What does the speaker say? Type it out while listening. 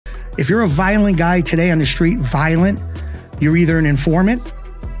if you're a violent guy today on the street, violent, you're either an informant,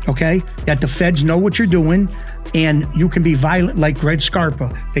 okay, that the feds know what you're doing, and you can be violent like Greg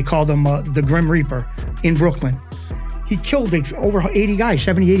Scarpa. They called him the Grim Reaper in Brooklyn. He killed over 80 guys,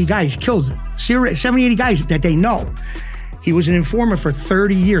 70, 80 guys, killed 70, 80 guys that they know. He was an informant for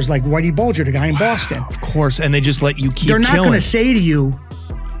 30 years, like Whitey Bulger, the guy in Boston. Of course, and they just let you keep killing. They're not going to say to you,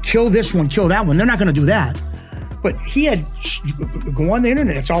 kill this one, kill that one. They're not going to do that. But he had, go on the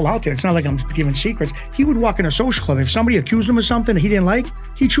internet, it's all out there. It's not like I'm giving secrets. He would walk in a social club. If somebody accused him of something he didn't like,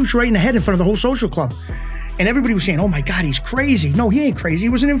 he'd shoot you right in the head in front of the whole social club. And everybody was saying, oh my God, he's crazy. No, he ain't crazy. He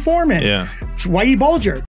was an informant. Yeah. It's Whitey Bulger.